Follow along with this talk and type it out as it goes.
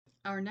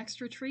Our next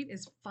retreat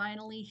is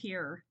finally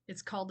here.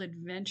 It's called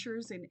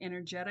Adventures in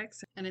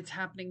Energetics, and it's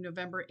happening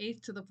November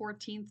 8th to the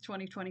 14th,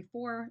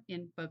 2024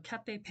 in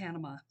Boquete,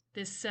 Panama.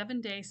 This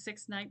 7-day,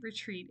 6-night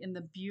retreat in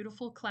the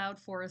beautiful cloud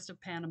forest of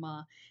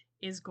Panama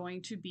is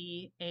going to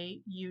be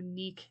a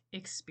unique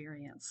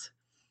experience.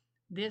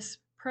 This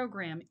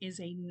program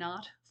is a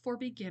not for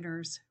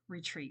beginners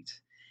retreat.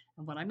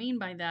 And what I mean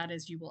by that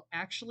is you will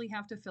actually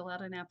have to fill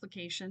out an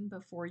application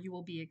before you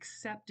will be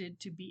accepted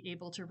to be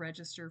able to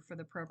register for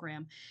the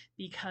program,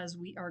 because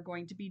we are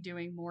going to be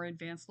doing more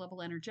advanced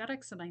level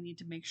energetics, and I need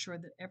to make sure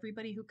that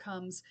everybody who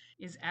comes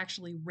is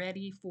actually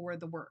ready for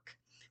the work.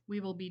 We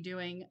will be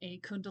doing a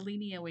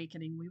Kundalini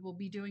awakening. We will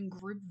be doing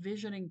group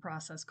visioning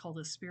process called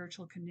a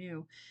spiritual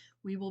canoe.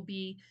 We will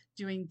be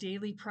doing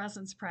daily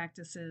presence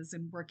practices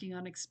and working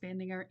on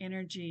expanding our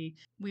energy.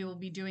 We will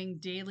be doing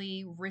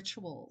daily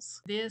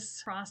rituals.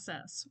 This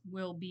process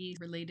will be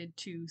related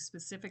to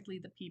specifically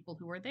the people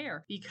who are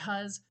there,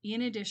 because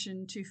in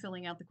addition to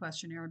filling out the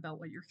questionnaire about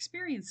what your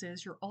experience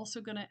is, you're also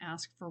going to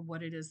ask for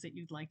what it is that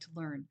you'd like to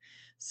learn.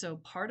 So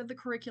part of the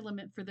curriculum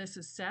for this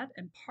is set,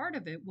 and part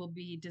of it will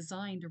be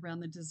designed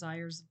around the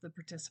desires of the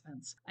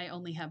participants. I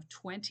only have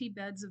 20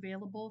 beds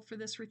available for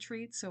this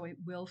retreat, so it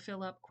will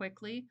fill up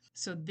quickly.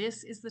 So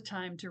this is the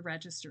time to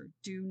register.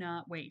 Do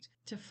not wait.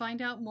 To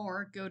find out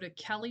more, go to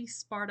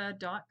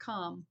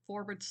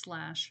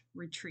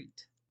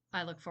kellysparta.com/retreat.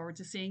 I look forward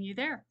to seeing you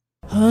there.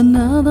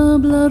 Another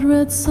blood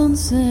red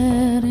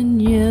sunset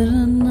and yet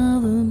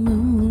another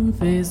moon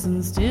phase,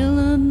 and still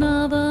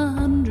another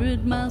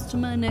 100 miles to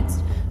my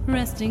next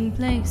resting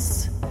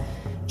place.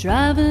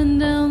 Driving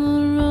down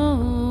the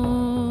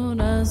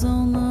road, eyes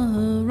on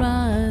the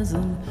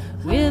horizon.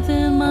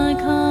 Within my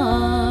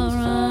car,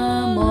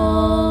 I'm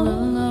all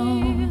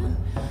alone,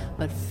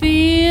 but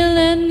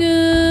feeling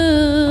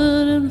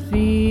good and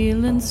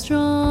feeling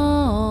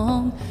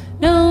strong,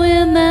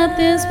 knowing that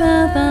this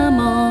path I'm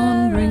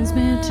on brings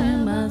me to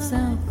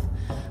myself.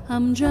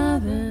 I'm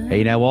driving.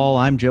 Hey now all,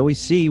 I'm Joey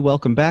C.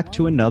 Welcome back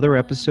to another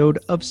episode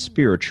of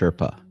Spirit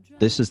Sherpa.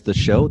 This is the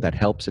show that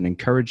helps and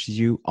encourages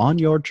you on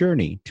your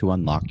journey to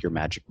unlock your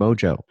magic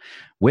mojo.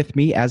 With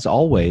me, as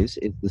always,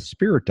 is the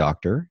spirit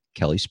doctor,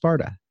 Kelly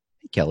Sparta.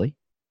 Hey, Kelly.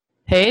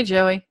 Hey,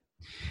 Joey.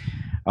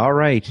 All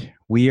right,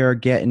 we are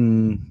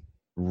getting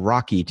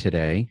rocky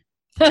today.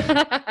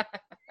 I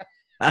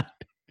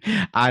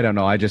don't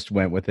know. I just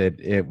went with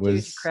it. It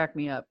was... Dude, crack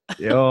me up.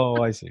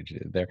 Oh, I see what you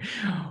did there.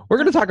 We're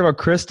going to talk about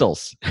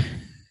crystals.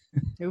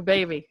 Ooh,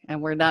 baby.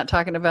 And we're not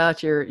talking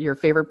about your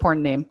favorite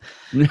porn name.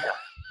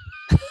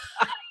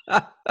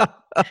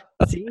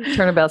 See,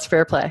 turnabout's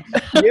fair play.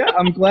 Yeah,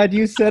 I'm glad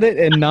you said it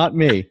and not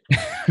me.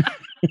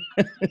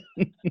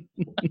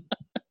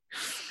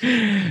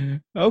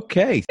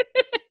 Okay.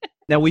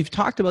 Now, we've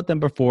talked about them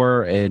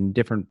before in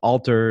different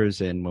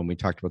altars and when we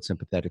talked about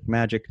sympathetic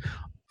magic.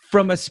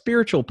 From a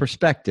spiritual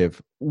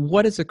perspective,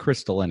 what is a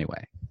crystal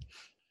anyway?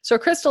 So a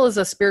crystal is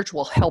a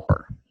spiritual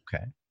helper.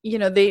 Okay. You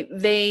know,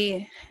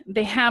 they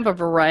have a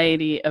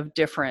variety of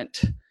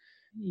different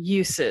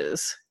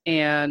uses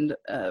and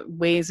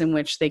ways in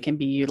which they can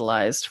be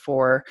utilized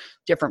for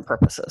different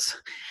purposes.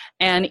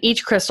 And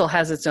each crystal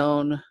has its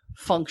own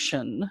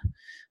function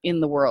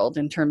in the world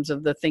in terms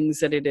of the things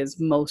that it is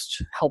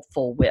most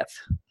helpful with.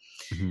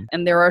 Mm-hmm.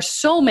 And there are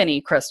so many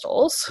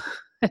crystals,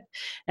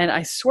 and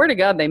I swear to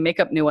God, they make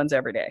up new ones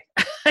every day.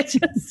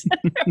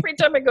 Every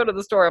time I go to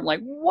the store, I'm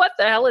like, what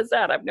the hell is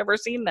that? I've never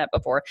seen that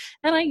before.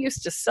 And I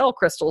used to sell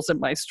crystals in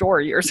my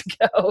store years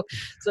ago.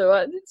 So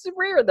it's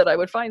rare that I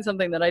would find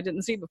something that I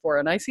didn't see before.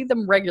 And I see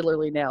them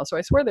regularly now. So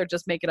I swear they're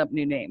just making up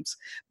new names.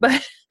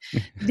 But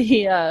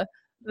the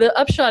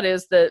upshot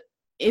is that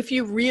if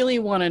you really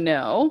want to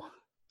know,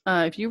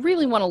 if you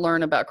really want to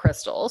learn about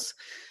crystals,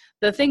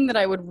 the thing that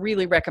I would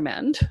really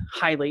recommend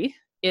highly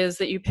is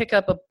that you pick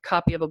up a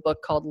copy of a book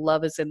called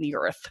Love is in the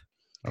Earth.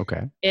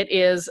 Okay. It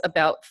is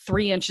about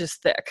 3 inches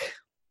thick.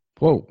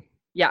 Whoa.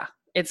 Yeah,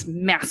 it's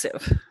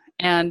massive.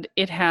 And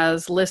it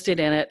has listed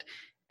in it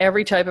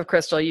every type of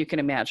crystal you can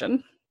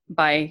imagine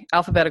by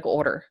alphabetical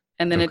order.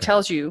 And then it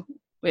tells you,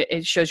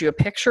 it shows you a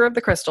picture of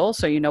the crystal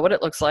so you know what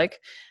it looks like.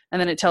 And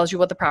then it tells you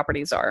what the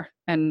properties are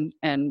and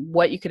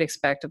what you could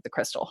expect of the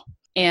crystal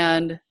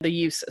and the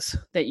uses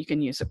that you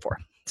can use it for.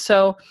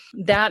 So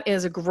that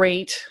is a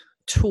great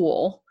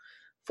tool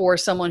for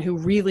someone who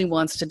really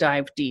wants to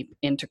dive deep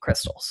into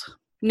crystals.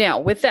 Now,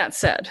 with that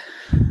said,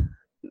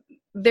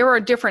 there are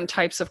different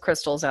types of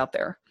crystals out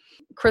there.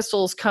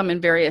 Crystals come in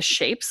various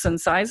shapes and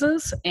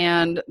sizes,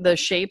 and the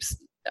shapes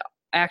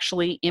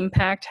actually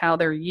impact how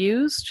they're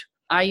used.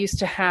 I used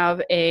to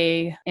have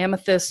a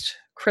amethyst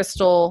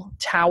crystal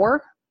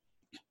tower,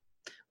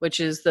 which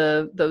is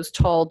those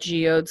tall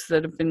geodes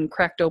that have been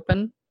cracked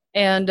open.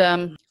 And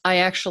I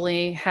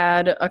actually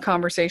had a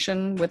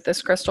conversation with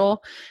this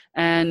crystal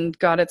and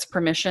got its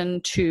permission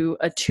to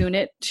attune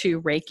it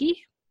to Reiki.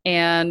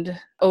 And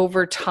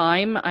over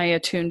time, I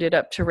attuned it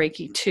up to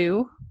Reiki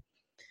 2.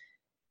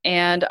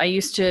 And I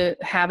used to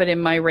have it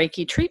in my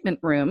Reiki treatment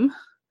room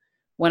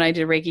when I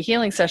did Reiki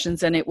healing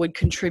sessions, and it would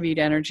contribute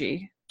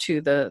energy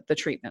to the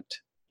treatment.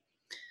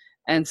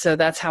 And so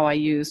that's how I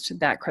used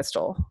that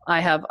crystal. I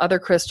have other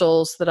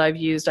crystals that I've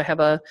used. I have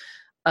a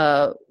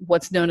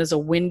what's known as a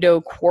window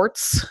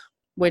quartz,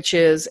 which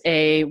is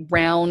a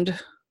round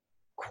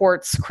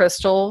quartz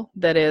crystal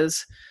that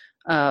is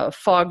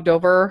fogged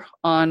over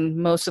on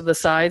most of the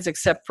sides,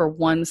 except for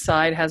one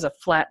side has a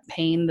flat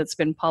pane that's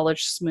been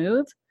polished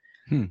smooth.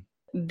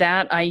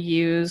 That I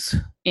use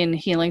in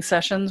healing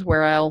sessions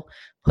where I'll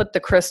put the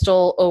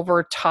crystal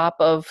over top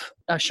of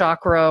a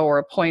chakra or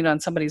a point on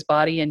somebody's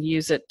body and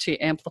use it to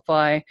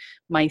amplify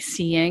my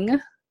seeing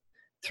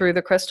through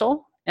the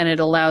crystal. And it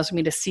allows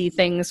me to see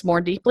things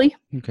more deeply.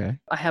 Okay.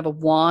 I have a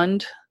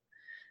wand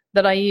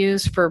that I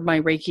use for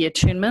my Reiki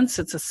attunements.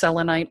 It's a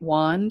selenite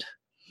wand.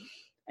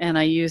 And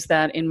I use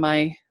that in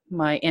my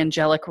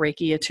angelic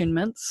Reiki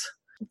attunements.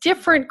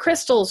 Different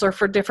crystals are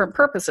for different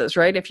purposes,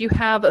 right? If you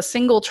have a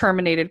single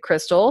terminated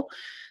crystal,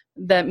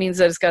 that means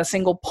that it's got a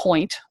single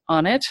point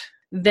on it,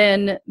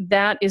 then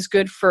that is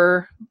good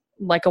for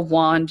like a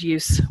wand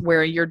use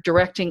where you're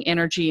directing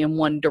energy in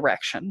one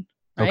direction,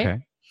 right? Okay.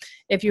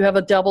 If you have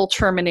a double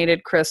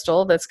terminated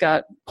crystal that's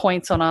got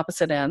points on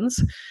opposite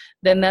ends,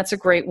 then that's a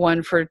great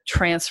one for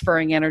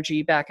transferring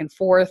energy back and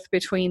forth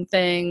between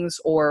things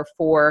or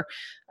for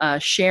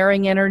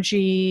sharing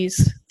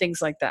energies,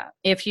 things like that.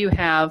 If you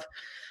have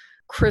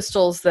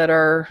crystals that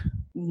are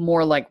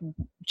more like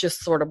just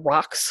sort of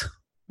rocks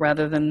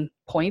rather than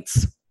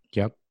points,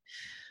 Yep.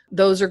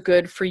 those are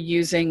good for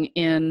using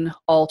in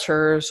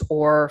altars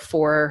or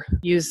for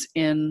use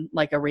in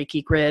like a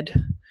Reiki grid.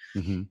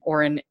 Mm-hmm.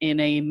 Or in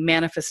a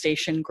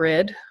manifestation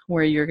grid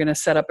where you're going to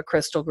set up a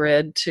crystal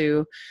grid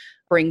to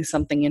bring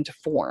something into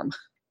form.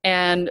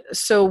 And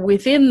so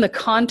within the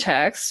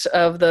context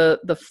of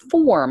the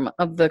form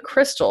of the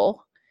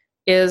crystal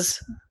is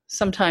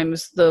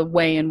sometimes the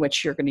way in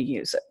which you're going to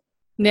use it.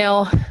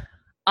 Now,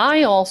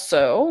 I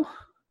also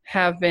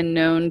have been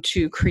known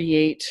to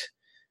create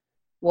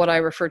what I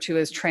refer to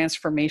as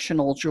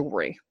transformational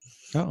jewelry.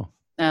 Oh.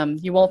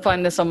 You won't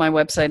find this on my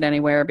website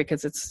anywhere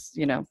because it's,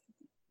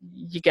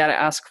 you got to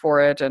ask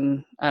for it,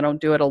 and I don't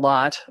do it a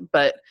lot,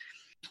 but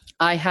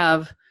I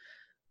have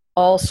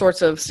all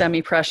sorts of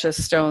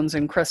semi-precious stones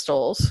and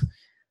crystals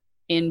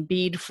in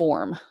bead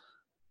form.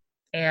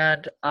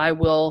 And I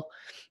will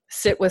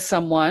sit with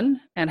someone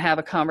and have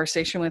a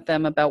conversation with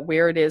them about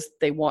where it is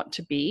they want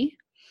to be.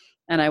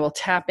 And I will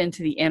tap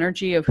into the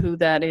energy of who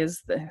that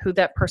is, who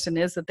that person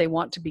is that they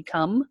want to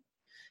become.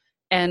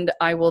 And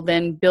I will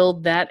then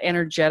build that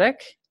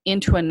energetic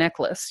into a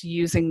necklace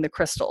using the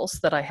crystals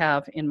that I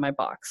have in my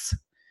box.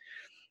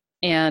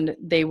 And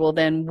they will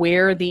then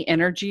wear the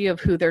energy of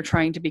who they're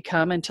trying to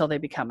become until they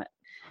become it.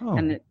 Oh.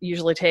 And it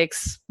usually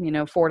takes,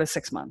 4 to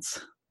 6 months.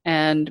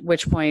 And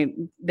which point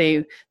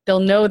they'll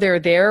know they're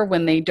there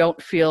when they don't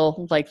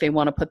feel like they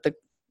want to put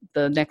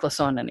the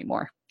necklace on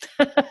anymore.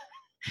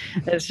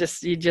 It's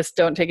just, you just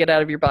don't take it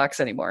out of your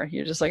box anymore.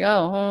 You're just like,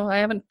 oh, well, I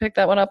haven't picked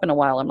that one up in a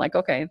while. I'm like,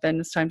 okay, then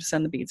it's time to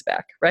send the beads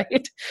back,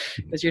 right?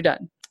 Because you're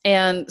done.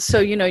 And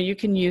so, you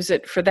can use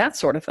it for that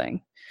sort of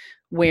thing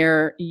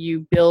where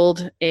you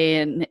build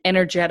an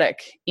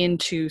energetic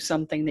into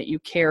something that you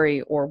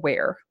carry or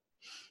wear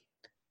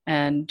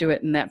and do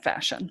it in that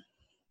fashion.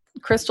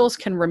 Crystals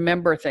can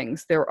remember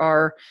things. There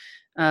are,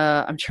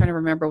 I'm trying to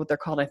remember what they're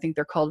called. I think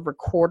they're called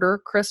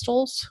recorder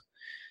crystals,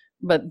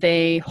 but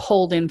they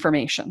hold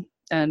information.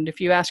 And if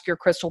you ask your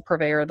crystal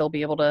purveyor, they'll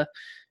be able to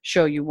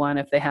show you one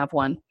if they have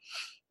one.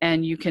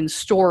 And you can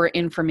store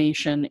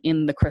information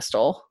in the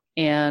crystal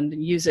and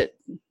use it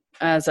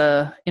as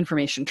a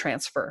information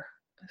transfer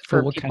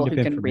for what people kind of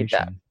who can read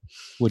that.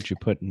 Would you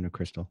put in a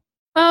crystal?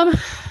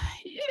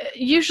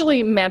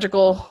 Usually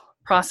magical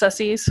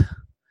processes.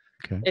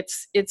 Okay.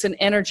 It's an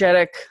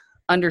energetic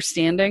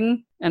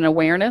understanding and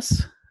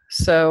awareness.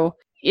 So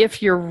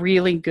if you're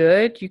really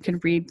good, you can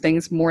read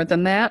things more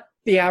than that.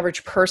 The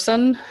average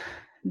person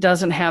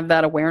doesn't have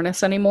that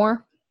awareness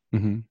anymore.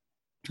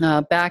 Mm-hmm.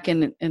 Back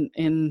in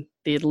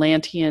the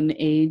Atlantean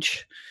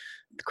age,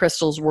 the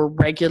crystals were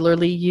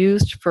regularly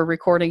used for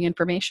recording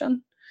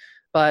information,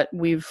 but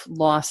we've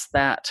lost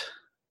that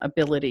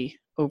ability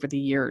over the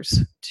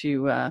years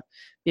to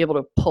be able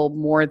to pull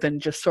more than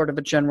just sort of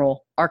a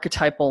general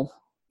archetypal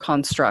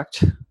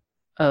construct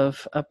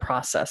of a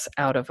process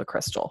out of a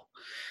crystal.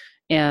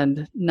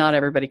 And not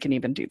everybody can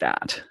even do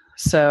that.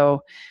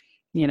 So,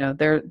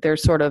 they're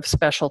sort of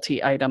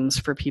specialty items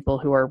for people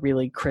who are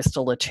really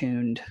crystal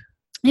attuned.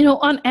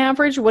 On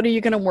average, what are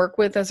you going to work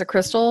with as a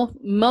crystal?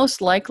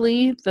 Most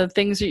likely, the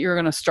things that you're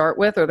going to start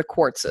with are the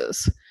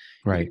quartzes.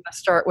 Right. You're going to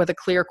start with a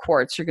clear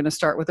quartz. You're going to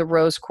start with a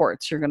rose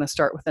quartz. You're going to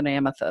start with an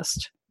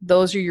amethyst.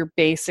 Those are your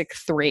basic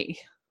three,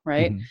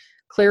 right? Mm-hmm.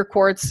 Clear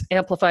quartz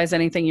amplifies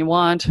anything you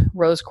want.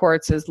 Rose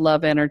quartz is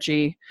love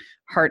energy,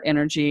 heart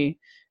energy.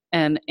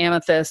 And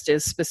amethyst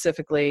is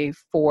specifically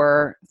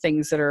for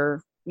things that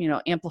are,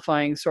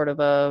 amplifying sort of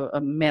a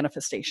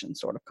manifestation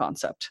sort of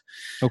concept.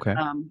 Okay.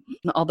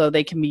 Although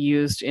they can be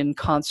used in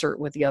concert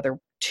with the other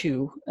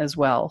two as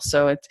well.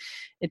 So it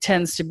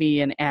tends to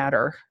be an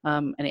adder,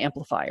 an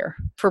amplifier.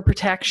 For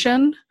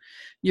protection,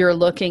 you're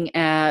looking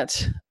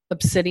at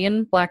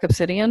obsidian, black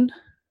obsidian.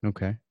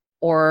 Okay.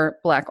 or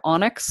black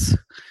onyx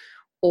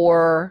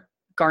or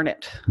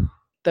garnet.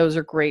 Those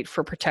are great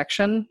for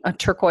protection.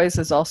 Turquoise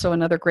is also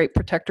another great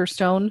protector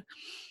stone.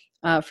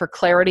 For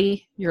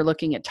clarity, you're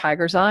looking at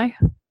tiger's eye.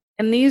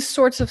 And these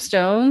sorts of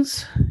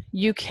stones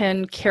you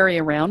can carry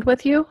around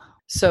with you.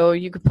 So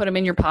you could put them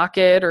in your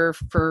pocket, or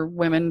for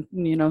women,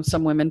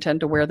 some women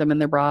tend to wear them in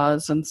their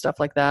bras and stuff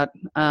like that.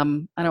 I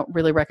don't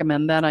really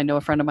recommend that. I know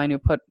a friend of mine who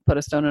put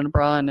a stone in a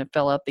bra and it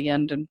fell out the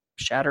end and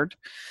shattered.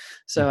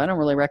 So I don't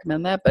really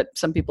recommend that, but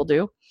some people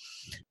do.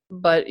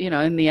 But,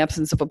 in the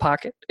absence of a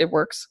pocket, it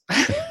works.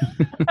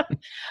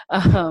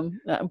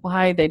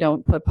 Why they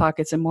don't put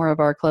pockets in more of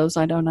our clothes,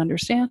 I don't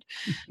understand.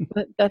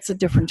 But that's a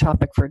different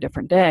topic for a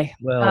different day.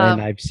 Well,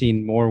 and I've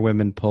seen more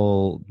women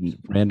pull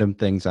random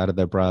things out of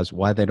their bras.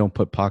 Why they don't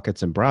put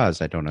pockets in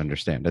bras, I don't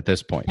understand at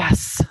this point.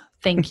 Yes,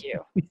 thank you.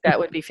 That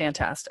would be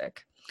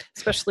fantastic.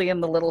 Especially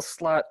in the little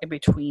slot in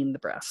between the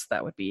breasts.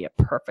 That would be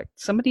perfect.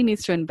 Somebody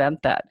needs to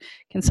invent that.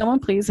 Can someone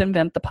please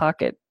invent the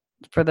pocket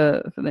for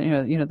the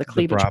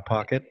cleavage bra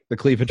pocket, the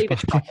cleavage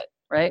pocket,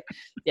 right?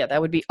 Yeah, that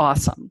would be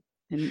awesome.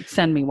 And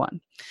send me one.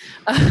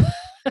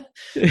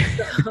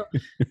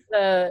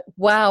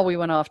 Wow, we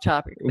went off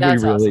topic.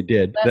 That's we really awesome.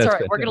 did. That's all right.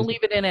 Fantastic. We're going to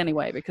leave it in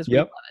anyway because we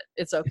love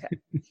it. It's okay.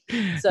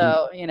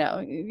 So,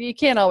 you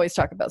can't always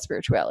talk about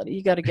spirituality.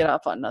 You got to get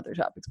off on other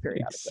topics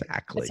periodically.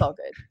 Exactly. It's all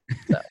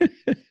good.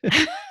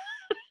 So.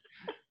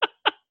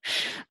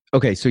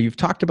 Okay, so you've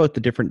talked about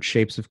the different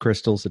shapes of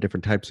crystals, the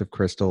different types of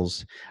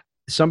crystals.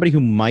 Somebody who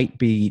might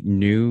be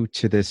new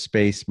to this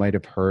space might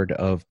have heard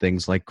of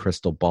things like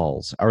crystal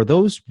balls. Are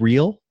those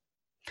real?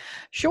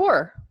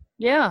 Sure.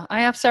 Yeah, I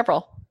have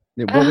several.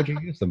 What would you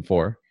use them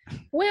for?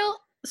 Well,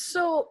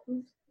 so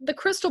the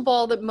crystal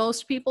ball that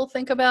most people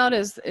think about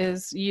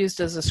is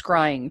used as a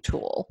scrying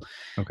tool.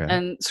 Okay.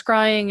 And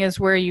scrying is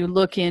where you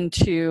look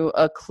into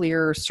a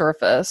clear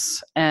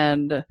surface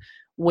and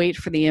wait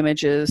for the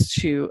images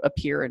to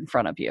appear in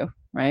front of you,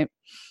 right?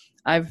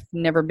 I've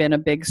never been a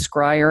big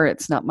scryer.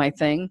 It's not my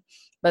thing,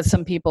 but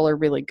some people are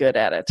really good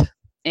at it.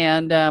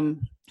 And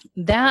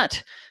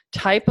that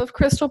type of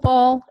crystal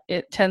ball,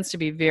 it tends to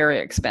be very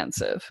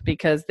expensive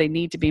because they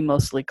need to be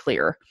mostly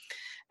clear.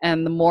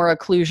 And the more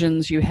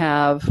occlusions you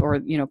have, or,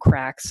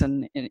 cracks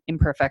and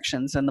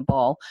imperfections in the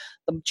ball,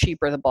 the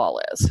cheaper the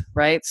ball is,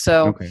 right?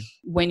 So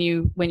when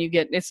you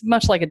get, it's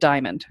much like a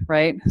diamond,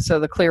 right? So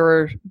the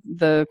clearer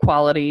the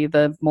quality,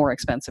 the more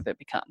expensive it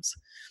becomes.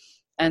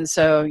 And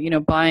so,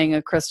 buying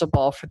a crystal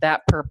ball for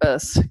that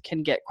purpose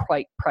can get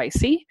quite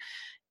pricey.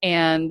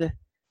 And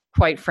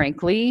quite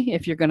frankly,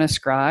 if you're going to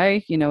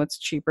scry, it's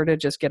cheaper to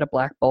just get a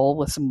black bowl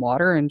with some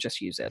water and just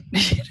use it.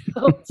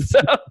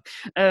 So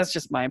that's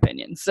just my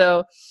opinion.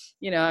 So,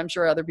 I'm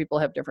sure other people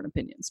have different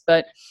opinions.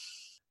 But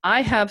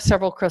I have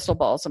several crystal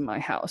balls in my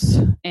house.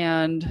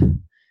 And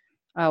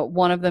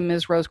one of them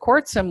is rose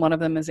quartz and one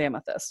of them is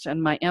amethyst.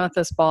 And my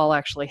amethyst ball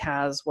actually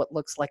has what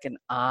looks like an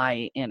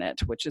eye in it,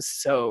 which is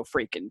so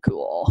freaking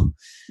cool.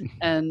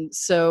 And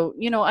so,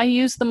 I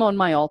use them on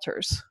my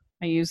altars.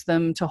 I use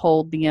them to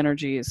hold the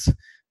energies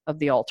of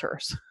the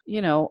altars.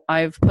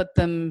 I've put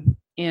them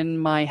in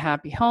my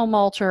happy home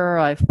altar.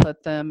 I've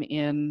put them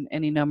in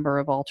any number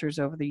of altars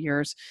over the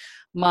years.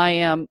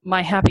 My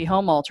happy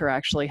home altar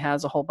actually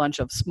has a whole bunch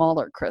of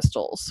smaller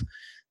crystals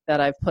that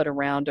I've put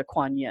around a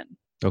Kuan Yin.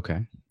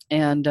 Okay.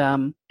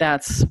 And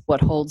that's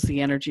what holds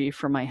the energy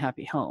for my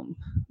happy home.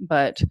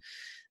 But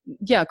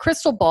yeah,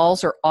 crystal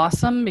balls are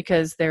awesome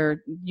because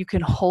you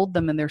can hold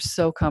them and they're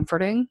so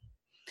comforting.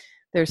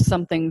 There's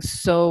something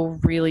so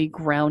really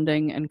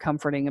grounding and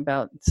comforting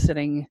about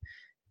sitting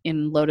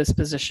in lotus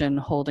position,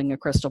 holding a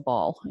crystal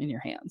ball in your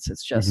hands.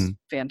 It's just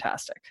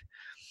fantastic.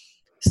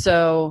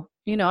 So,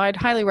 I'd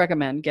highly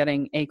recommend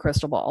getting a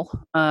crystal ball.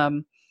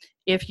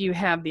 If you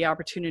have the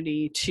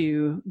opportunity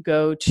to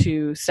go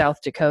to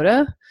South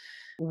Dakota,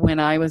 when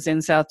I was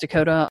in South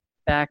Dakota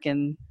back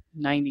in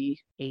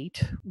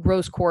 98,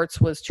 rose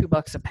quartz was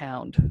 $2 a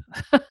pound.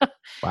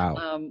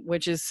 Wow.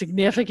 Which is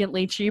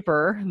significantly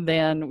cheaper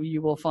than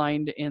you will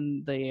find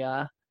in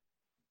the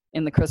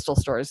crystal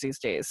stores these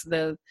days.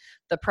 The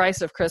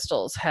price of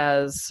crystals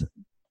has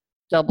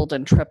doubled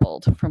and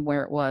tripled from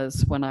where it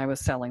was when I was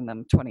selling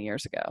them 20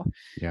 years ago.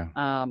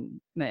 Yeah.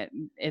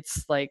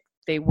 It's like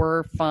they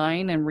were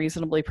fine and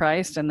reasonably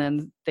priced, and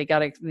then they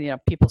got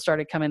people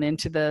started coming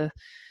into the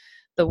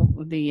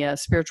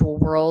spiritual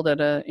world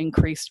at an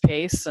increased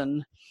pace,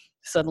 and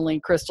suddenly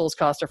crystals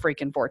cost a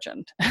freaking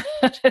fortune.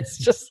 It's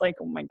just like,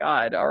 oh my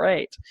God. All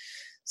right.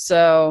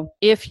 So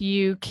if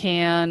you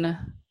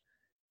can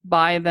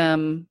buy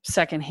them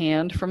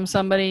secondhand from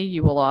somebody,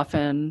 you will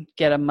often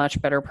get a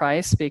much better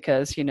price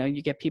because,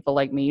 you get people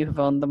like me who've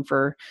owned them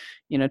for,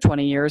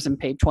 20 years and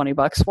paid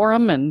 $20 for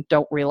them and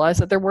don't realize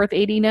that they're worth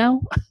 80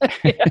 now.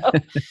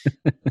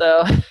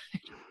 So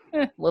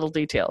little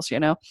details,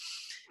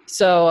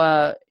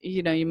 So,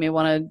 you may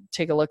want to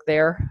take a look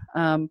there.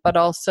 But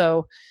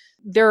also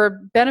there are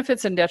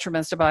benefits and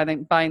detriments to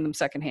buying them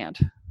secondhand.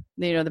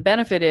 The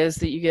benefit is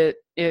that you get,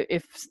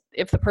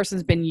 if the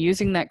person's been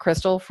using that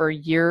crystal for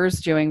years,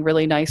 doing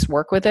really nice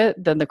work with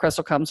it, then the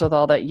crystal comes with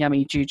all that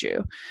yummy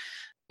juju.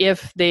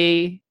 if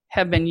they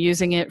have been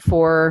using it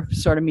for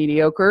sort of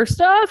mediocre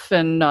stuff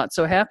and not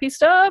so happy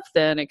stuff,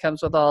 then it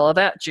comes with all of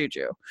that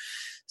juju.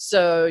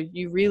 So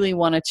you really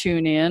want to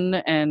tune in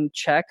and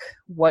check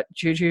what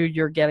juju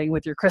you're getting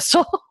with your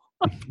crystal,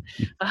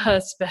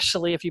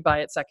 especially if you buy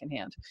it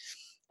secondhand.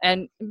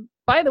 And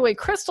by the way,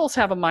 crystals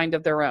have a mind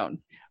of their own.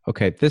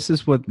 Okay, this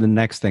is what the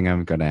next thing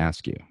I'm going to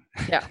ask you.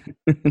 Yeah.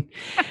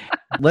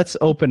 Let's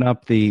open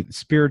up the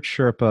Spirit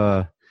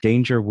Sherpa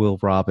Danger Will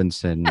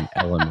Robinson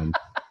element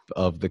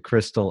of the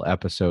crystal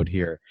episode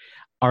here.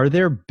 Are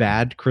there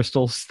bad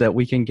crystals that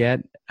we can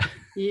get?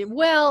 Yeah,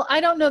 well, I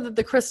don't know that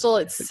the crystal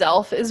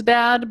itself is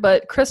bad,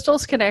 but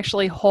crystals can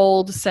actually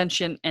hold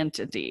sentient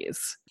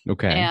entities.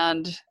 Okay.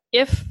 And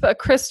if a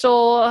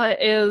crystal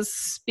is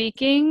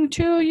speaking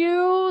to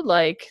you,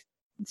 like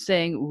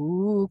saying,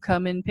 ooh,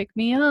 come and pick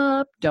me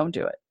up, don't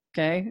do it.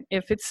 Okay.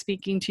 If it's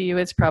speaking to you,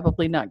 it's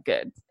probably not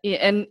good.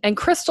 And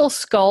crystal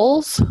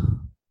skulls,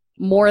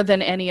 more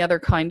than any other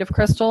kind of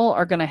crystal,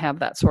 are going to have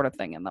that sort of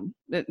thing in them.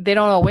 They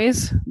don't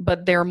always,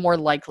 but they're more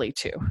likely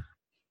to.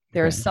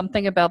 There's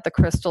something about the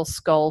crystal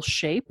skull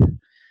shape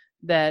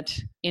that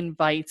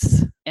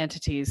invites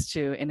entities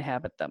to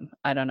inhabit them.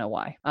 I don't know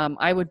why.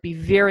 I would be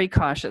very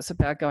cautious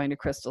about going to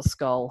crystal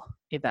skull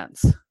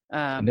events.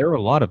 And there are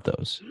a lot of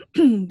those.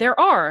 There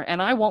are, and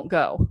I won't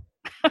go.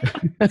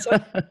 So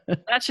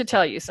that should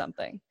tell you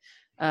something.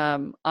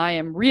 I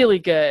am really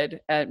good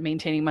at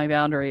maintaining my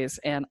boundaries,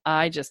 and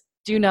I just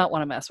do not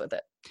want to mess with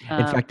it.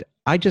 In fact,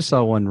 I just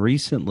saw one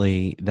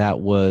recently that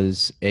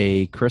was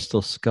a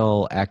crystal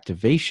skull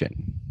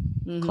activation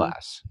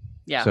class.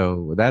 Yeah.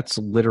 So that's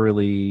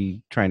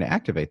literally trying to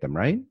activate them,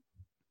 right?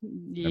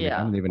 Yeah.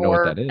 I don't even know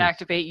or what that is.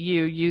 Activate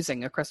you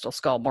using a crystal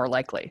skull, more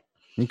likely.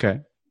 Okay.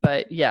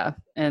 But yeah,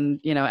 and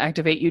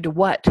activate you to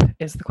what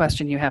is the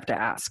question you have to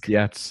ask.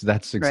 Yeah,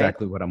 that's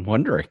exactly what I'm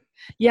wondering.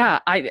 Yeah,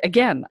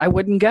 I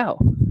wouldn't go.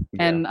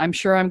 Yeah. And I'm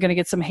sure I'm going to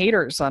get some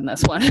haters on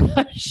this one.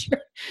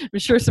 I'm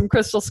sure some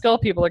crystal skull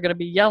people are going to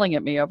be yelling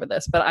at me over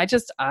this, but I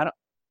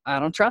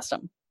don't trust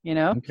them,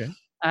 Okay.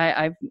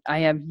 I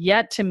have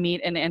yet to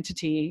meet an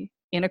entity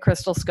in a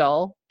crystal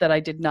skull that I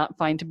did not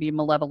find to be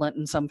malevolent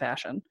in some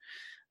fashion.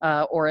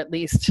 Or at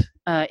least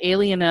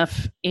alien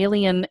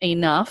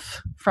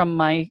enough from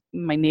my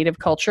native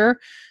culture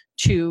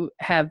to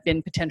have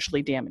been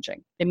potentially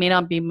damaging. They may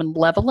not be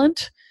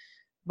malevolent,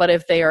 but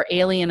if they are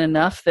alien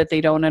enough that they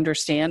don't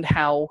understand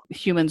how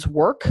humans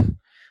work,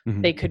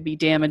 they could be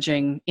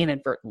damaging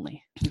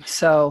inadvertently.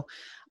 So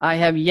I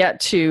have yet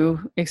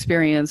to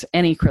experience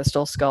any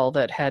crystal skull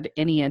that had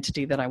any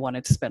entity that I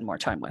wanted to spend more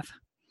time with.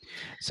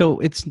 So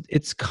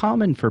it's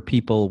common for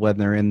people when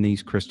they're in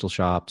these crystal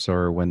shops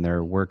or when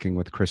they're working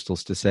with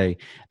crystals to say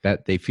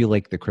that they feel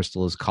like the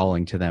crystal is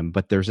calling to them,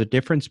 but there's a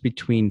difference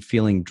between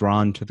feeling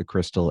drawn to the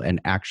crystal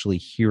and actually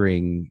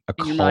hearing a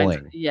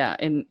calling.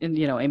 And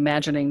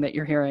imagining that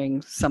you're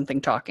hearing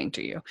something talking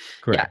to you.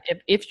 Correct. Yeah,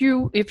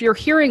 if you're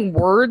hearing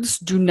words,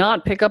 do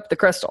not pick up the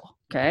crystal.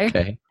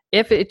 Okay.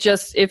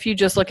 If you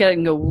just look at it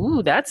and go,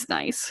 ooh, that's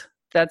nice.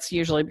 That's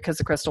usually because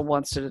the crystal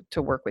wants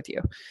to work with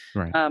you.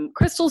 Right.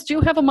 Crystals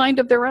do have a mind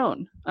of their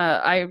own.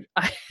 I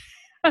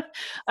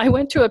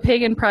went to a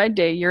pagan pride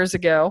day years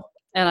ago,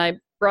 and I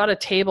brought a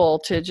table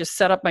to just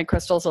set up my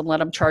crystals and let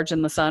them charge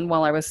in the sun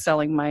while I was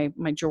selling my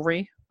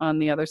jewelry on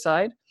the other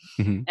side.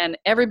 Mm-hmm. And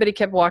everybody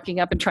kept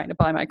walking up and trying to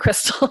buy my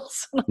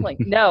crystals. And I'm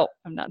like, no,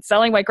 I'm not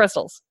selling my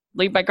crystals.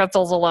 Leave my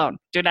crystals alone.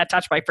 Do not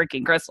touch my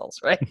freaking crystals,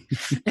 right?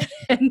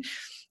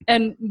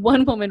 and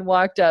one woman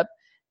walked up,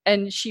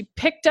 and she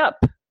picked up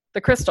the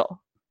crystal.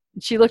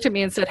 She looked at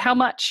me and said, how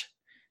much?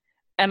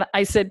 And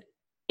I said,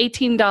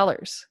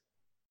 $18,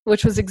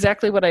 which was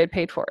exactly what I had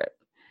paid for it.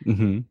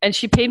 Mm-hmm. And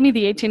she paid me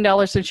the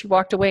 $18 and she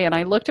walked away. And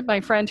I looked at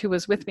my friend who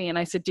was with me and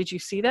I said, did you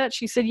see that?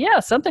 She said, yeah,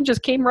 something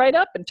just came right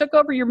up and took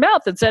over your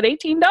mouth and said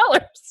 $18. I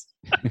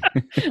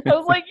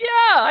was like,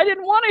 yeah, I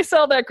didn't want to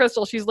sell that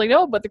crystal. She's like,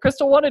 no, but the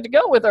crystal wanted to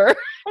go with her.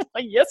 I'm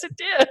like, yes, it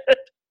did.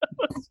 I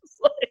was just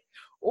like,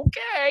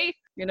 okay.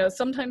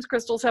 Sometimes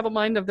crystals have a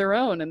mind of their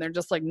own and they're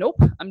just like, nope,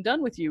 I'm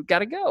done with you.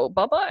 Gotta go.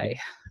 Bye-bye.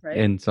 Right?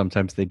 And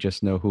sometimes they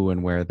just know who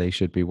and where they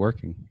should be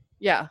working.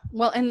 Yeah.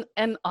 Well,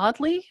 and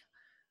oddly,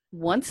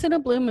 once in a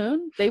blue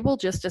moon, they will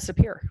just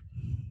disappear.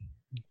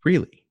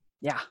 Really?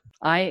 Yeah.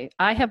 I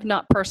have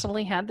not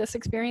personally had this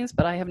experience,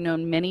 but I have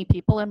known many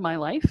people in my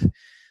life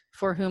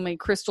for whom a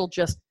crystal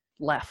just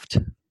left.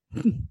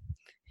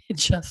 It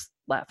just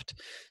left.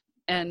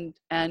 And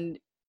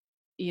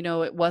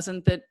it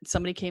wasn't that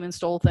somebody came and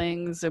stole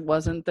things. It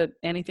wasn't that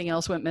anything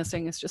else went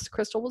missing. It's just the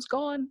crystal was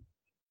gone.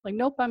 Like,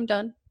 nope, I'm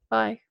done.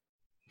 Bye.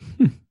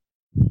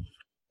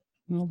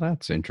 Well,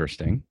 that's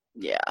interesting.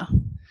 Yeah.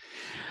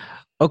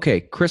 Okay,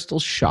 crystal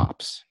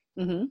shops.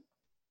 Mm-hmm.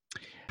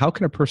 How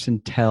can a person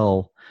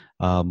tell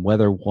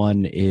whether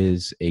one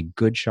is a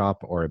good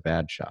shop or a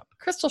bad shop?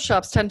 Crystal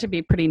shops tend to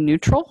be pretty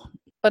neutral,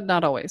 but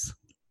not always.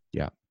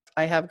 Yeah.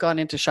 I have gone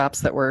into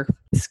shops that were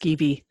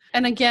skeevy.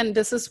 And again,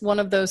 this is one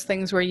of those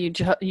things where you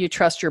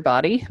trust your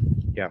body.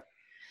 Yeah.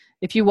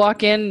 If you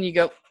walk in and you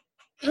go,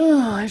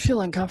 oh, I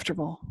feel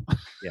uncomfortable.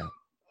 Yeah.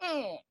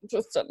 It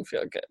just doesn't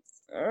feel good.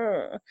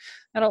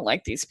 I don't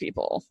like these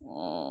people.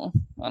 Oh,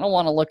 I don't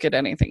want to look at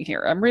anything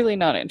here. I'm really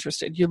not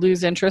interested. You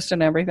lose interest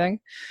in everything.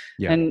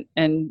 Yeah.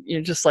 And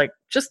you're just like,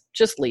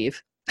 just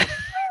leave.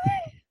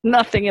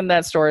 Nothing in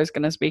that store is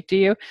going to speak to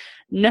you.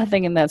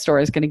 Nothing in that store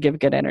is going to give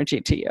good energy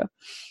to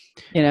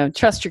you.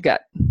 Trust your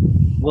gut.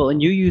 Well,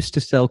 and you used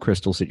to sell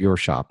crystals at your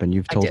shop, and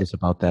you've I told did. us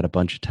about that a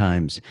bunch of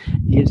times.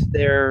 Is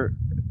there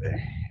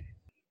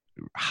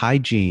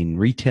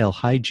retail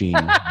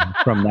hygiene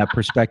from that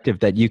perspective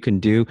that you can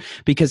do?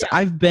 Because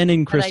I've been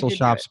in crystal did do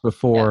shops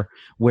before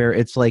where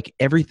it's like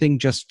everything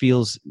just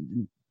feels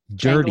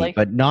dirty, Jangly.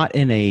 but not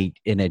in a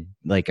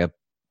like a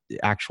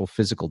actual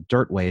physical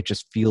dirt way. It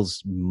just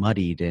feels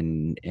muddied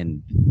and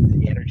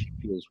the energy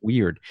feels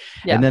weird.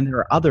 Yeah. And then there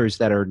are others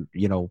that are,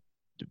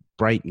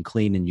 bright and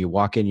clean, and you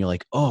walk in, you're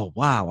like, oh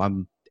wow,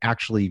 I'm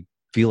actually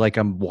feel like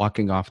I'm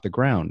walking off the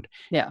ground.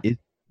 Yeah.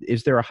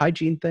 Is there a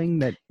hygiene thing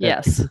that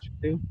Yes. people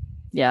should do?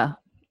 Yeah.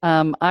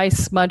 I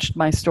smudged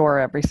my store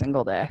every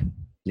single day.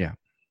 Yeah.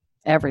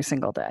 Every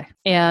single day.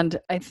 And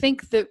I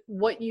think that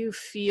what you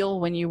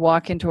feel when you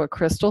walk into a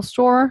crystal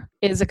store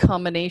is a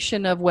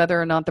combination of whether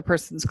or not the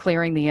person's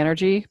clearing the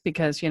energy,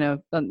 because, you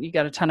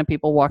got a ton of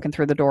people walking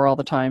through the door all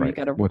the time. Right. You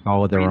got to with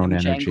all of their own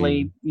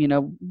jangly,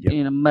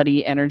 energy.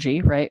 muddy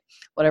energy, right?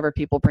 Whatever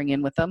people bring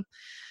in with them.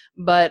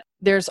 But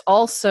there's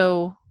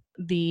also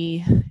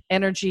the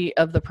energy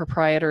of the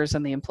proprietors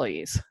and the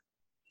employees.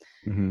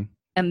 Mm-hmm.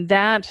 And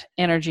that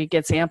energy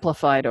gets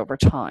amplified over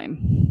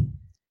time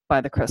by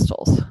the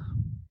crystals.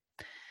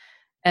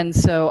 And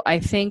so I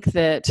think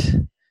that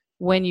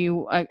when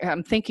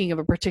I'm thinking of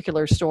a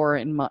particular store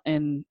in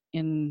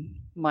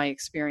my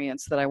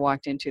experience that I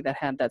walked into that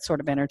had that sort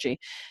of energy.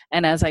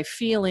 And as I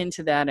feel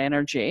into that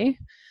energy,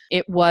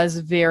 it was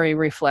very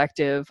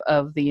reflective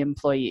of the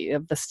employee,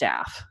 of the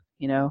staff,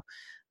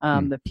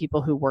 the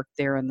people who worked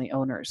there and the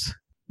owners.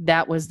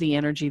 That was the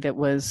energy that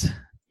was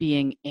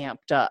being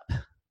amped up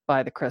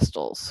by the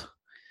crystals.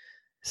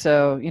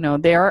 So,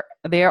 they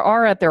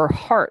are at their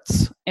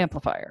hearts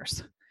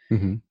amplifiers.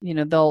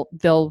 Mm-hmm.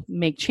 They'll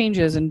make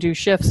changes and do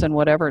shifts and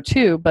whatever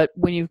too. But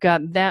when you've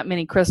got that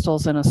many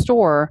crystals in a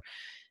store,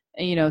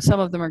 some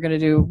of them are going to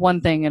do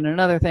one thing and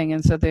another thing.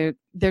 And so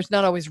there's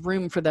not always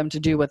room for them to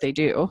do what they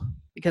do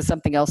because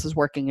something else is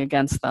working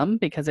against them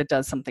because it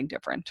does something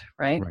different.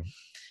 Right.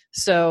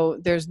 So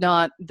there's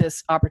not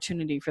this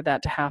opportunity for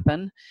that to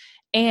happen.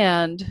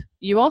 And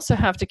you also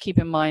have to keep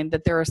in mind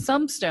that there are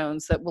some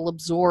stones that will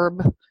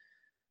absorb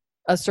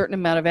a certain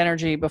amount of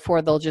energy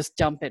before they'll just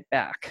dump it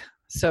back.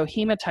 So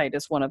hematite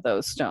is one of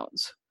those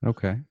stones.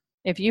 Okay.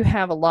 If you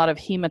have a lot of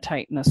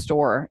hematite in a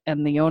store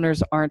and the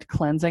owners aren't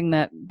cleansing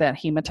that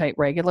hematite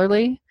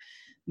regularly,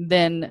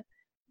 then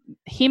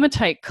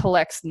hematite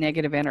collects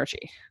negative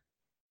energy.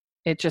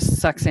 It just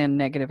sucks in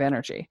negative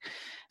energy.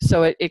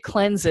 So it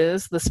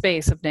cleanses the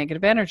space of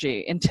negative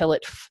energy until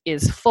it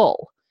is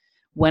full.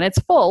 When it's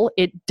full,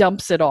 it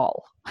dumps it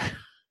all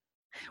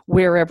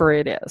wherever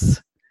it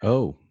is.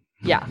 Oh.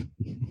 Yeah.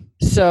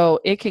 So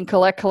it can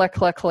collect,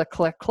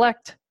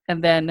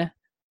 and then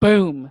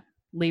boom,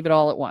 leave it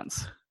all at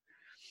once.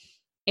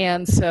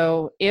 And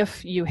so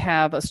if you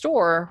have a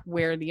store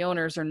where the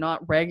owners are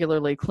not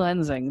regularly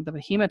cleansing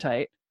the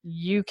hematite,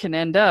 you can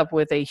end up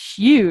with a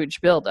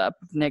huge buildup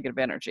of negative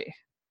energy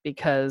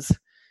because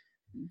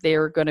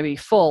they're going to be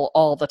full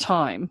all the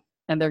time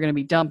and they're going to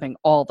be dumping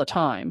all the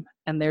time.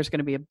 And there's going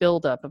to be a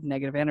buildup of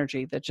negative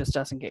energy that just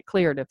doesn't get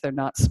cleared if they're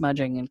not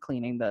smudging and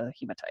cleaning the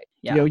hematite.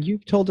 Yeah.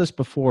 You've told us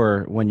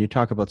before when you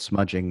talk about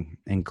smudging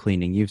and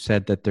cleaning, you've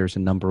said that there's a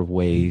number of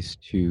ways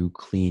to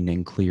clean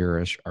and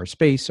clear our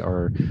space,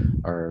 our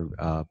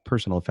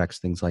personal effects,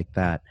 things like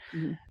that.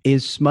 Mm-hmm.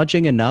 Is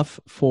smudging enough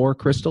for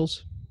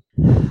crystals?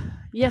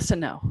 Yes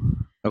and no.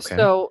 Okay.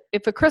 So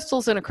if a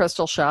crystal's in a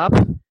crystal shop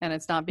and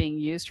it's not being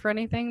used for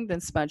anything,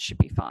 then smudge should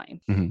be fine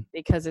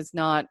because it's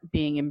not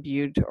being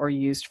imbued or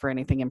used for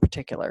anything in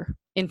particular.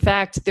 In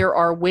fact, there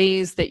are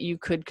ways that you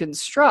could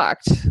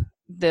construct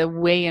the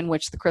way in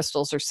which the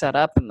crystals are set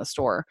up in the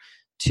store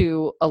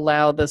to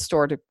allow the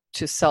store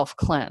to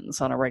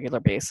self-cleanse on a regular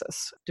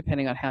basis,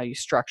 depending on how you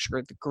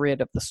structure the grid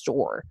of the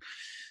store.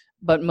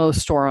 But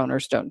most store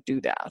owners don't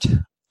do that.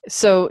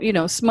 So,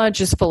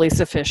 smudge is fully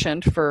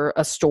sufficient for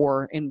a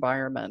store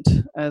environment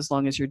as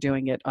long as you're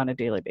doing it on a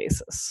daily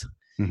basis.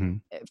 Mm-hmm.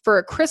 For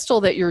a crystal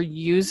that you're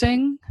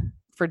using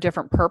for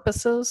different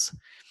purposes,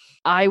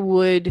 I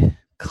would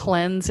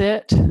cleanse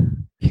it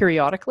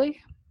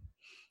periodically.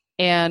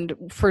 And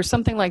for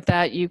something like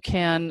that, you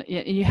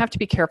have to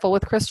be careful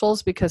with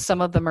crystals because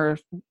some of them are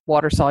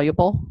water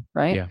soluble,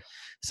 right? Yeah.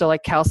 So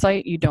like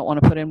calcite, you don't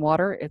want to put in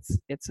water. It's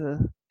a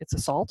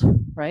salt,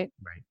 right?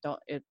 Right.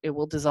 It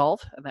will dissolve,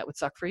 and that would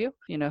suck for you.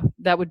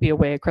 That would be a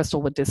way a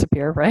crystal would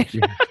disappear, right?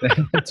 Yeah,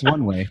 that's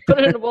one way. Put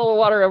it in a bowl of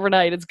water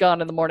overnight, it's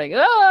gone in the morning.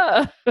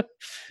 Ah!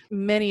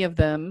 Many of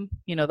them,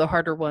 the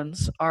harder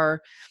ones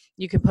are,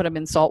 you can put them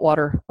in salt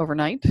water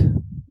overnight.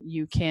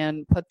 You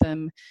can put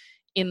them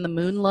in the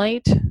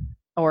moonlight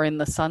or in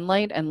the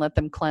sunlight and let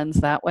them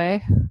cleanse that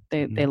way.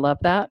 They love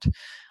that.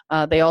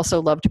 They also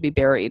love to be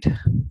buried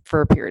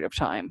for a period of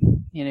time.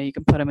 You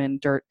can put them in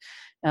dirt.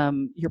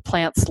 Your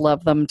plants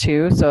love them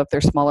too. So if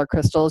they're smaller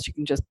crystals, you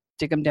can just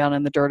dig them down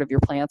in the dirt of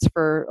your plants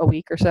for a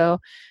week or so,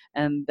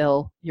 and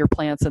your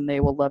plants and they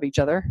will love each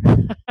other.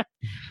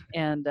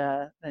 And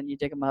then you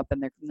dig them up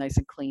and they're nice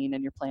and clean,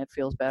 and your plant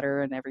feels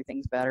better and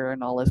everything's better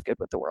and all is good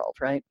with the world,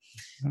 right?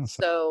 Awesome.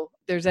 So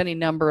there's any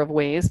number of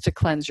ways to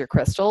cleanse your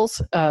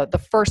crystals.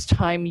 The first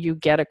time you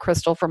get a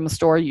crystal from a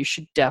store, you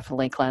should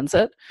definitely cleanse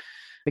it,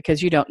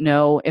 because you don't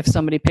know if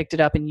somebody picked it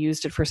up and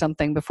used it for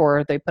something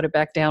before they put it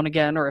back down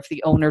again, or if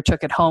the owner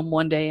took it home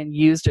one day and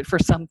used it for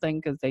something,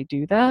 because they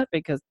do that,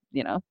 because,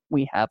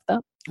 we have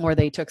them. Or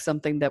they took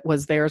something that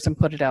was theirs and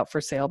put it out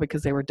for sale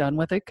because they were done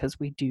with it, because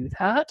we do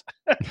that.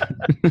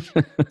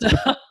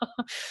 So,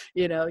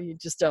 you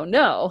just don't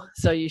know.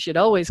 So you should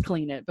always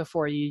clean it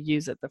before you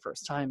use it the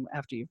first time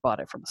after you've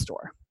bought it from a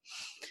store.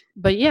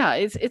 But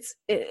yeah,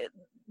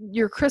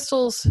 your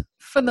crystals,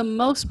 for the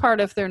most part,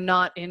 if they're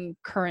not in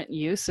current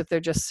use, if they're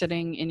just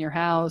sitting in your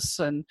house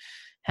and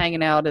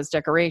hanging out as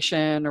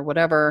decoration or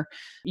whatever,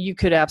 you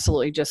could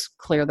absolutely just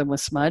clear them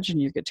with smudge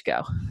and you're good to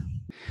go.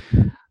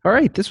 All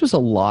right. This was a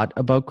lot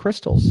about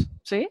crystals.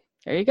 See?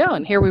 There you go.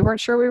 And here we weren't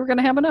sure we were going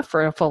to have enough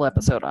for a full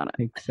episode on it.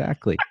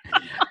 Exactly.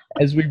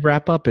 As we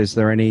wrap up, is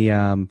there any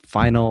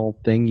final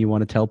thing you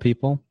want to tell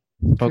people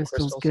about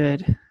crystals?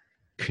 Good.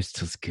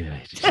 Crystals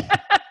good.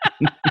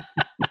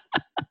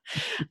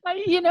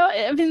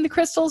 The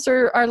crystals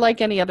are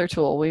like any other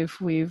tool.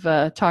 We've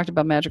talked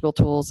about magical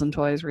tools and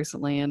toys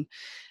recently,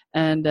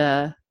 and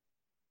they're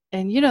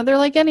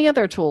like any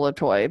other tool or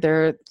toy.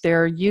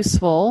 They're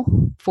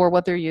useful for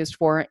what they're used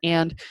for,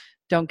 and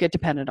don't get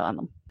dependent on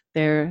them.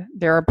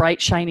 They're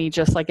bright, shiny,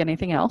 just like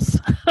anything else,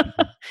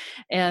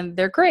 and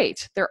they're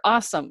great. They're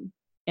awesome,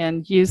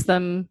 and use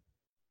them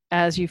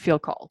as you feel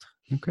called.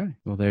 Okay.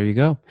 Well, there you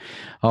go.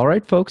 All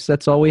right, folks,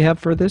 that's all we have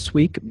for this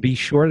week. Be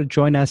sure to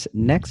join us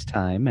next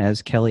time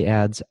as Kelly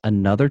adds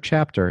another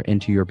chapter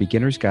into your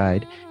beginner's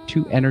guide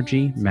to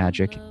energy,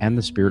 magic, and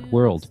the spirit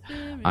world.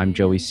 I'm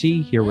Joey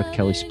C. here with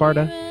Kelly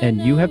Sparta,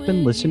 and you have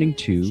been listening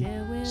to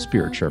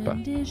Spirit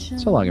Sherpa.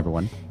 So long,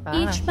 everyone.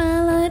 Bye. Each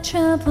mile I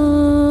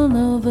travel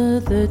over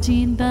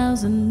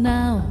 13,000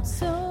 now.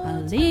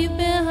 I leave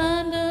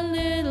behind a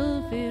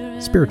little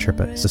fear. Spirit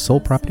Sherpa is the sole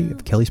property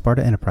of Kelly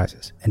Sparta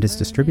Enterprises and is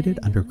distributed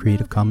under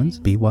Creative Commons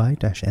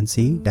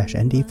BY-NC-ND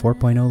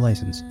 4.0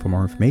 license. For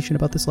more information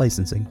about this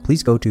licensing,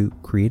 please go to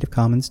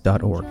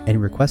creativecommons.org. Any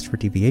requests for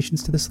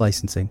deviations to this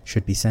licensing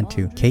should be sent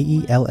to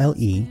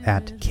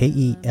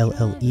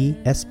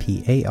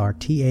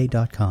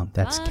KELLE@KELLESPARTA.com.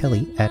 That's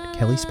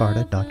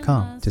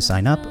Kelly@KellySparta.com. To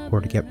sign up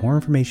or to get more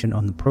information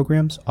on the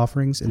programs,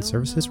 offerings, and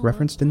services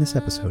referenced in this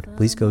episode,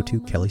 please go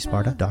to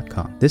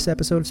KellySparta.com. This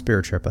episode of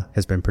Spirit Sherpa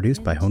has been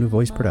produced by Honu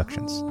Voice Productions.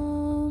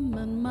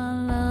 And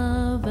my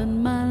love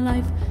and my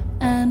life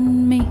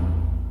and me.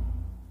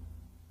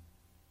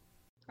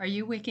 Are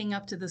you waking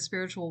up to the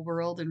spiritual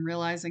world and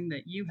realizing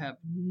that you have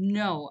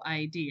no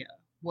idea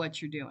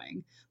what you're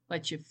doing,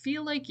 but you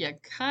feel like you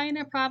kind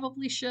of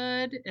probably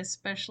should,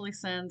 especially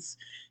since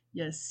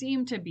you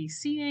seem to be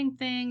seeing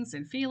things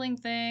and feeling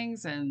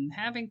things and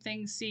having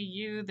things see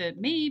you that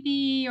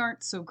maybe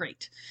aren't so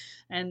great,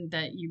 and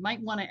that you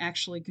might want to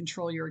actually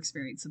control your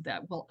experience of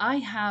that? Well, I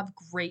have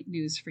great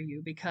news for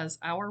you, because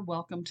our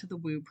Welcome to the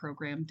Woo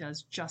program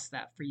does just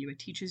that for you. It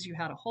teaches you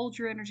how to hold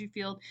your energy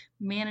field,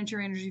 manage your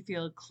energy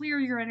field, clear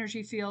your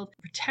energy field,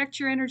 protect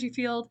your energy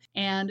field,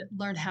 and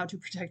learn how to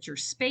protect your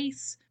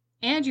space.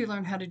 And you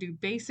learn how to do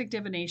basic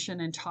divination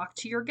and talk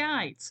to your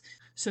guides,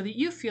 so that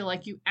you feel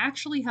like you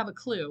actually have a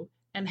clue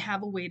and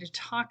have a way to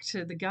talk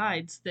to the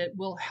guides that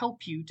will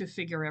help you to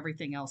figure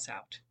everything else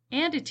out.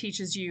 And it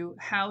teaches you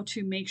how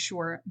to make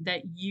sure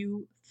that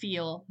you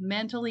feel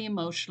mentally,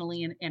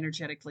 emotionally, and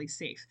energetically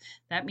safe.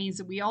 That means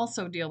that we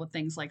also deal with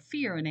things like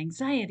fear and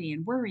anxiety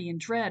and worry and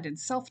dread and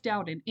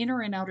self-doubt and inner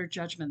and outer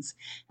judgments.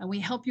 And we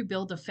help you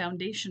build a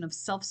foundation of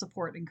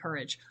self-support and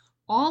courage.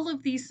 All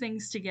of these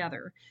things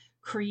together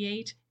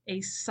create a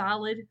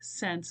solid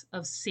sense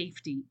of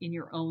safety in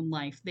your own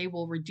life. They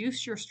will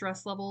reduce your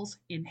stress levels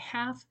in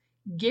half,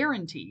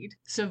 guaranteed.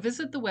 So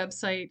visit the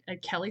website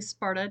at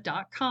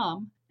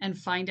kellysparta.com and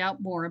find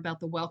out more about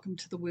the Welcome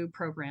to the Woo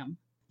program.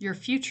 Your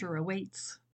future awaits.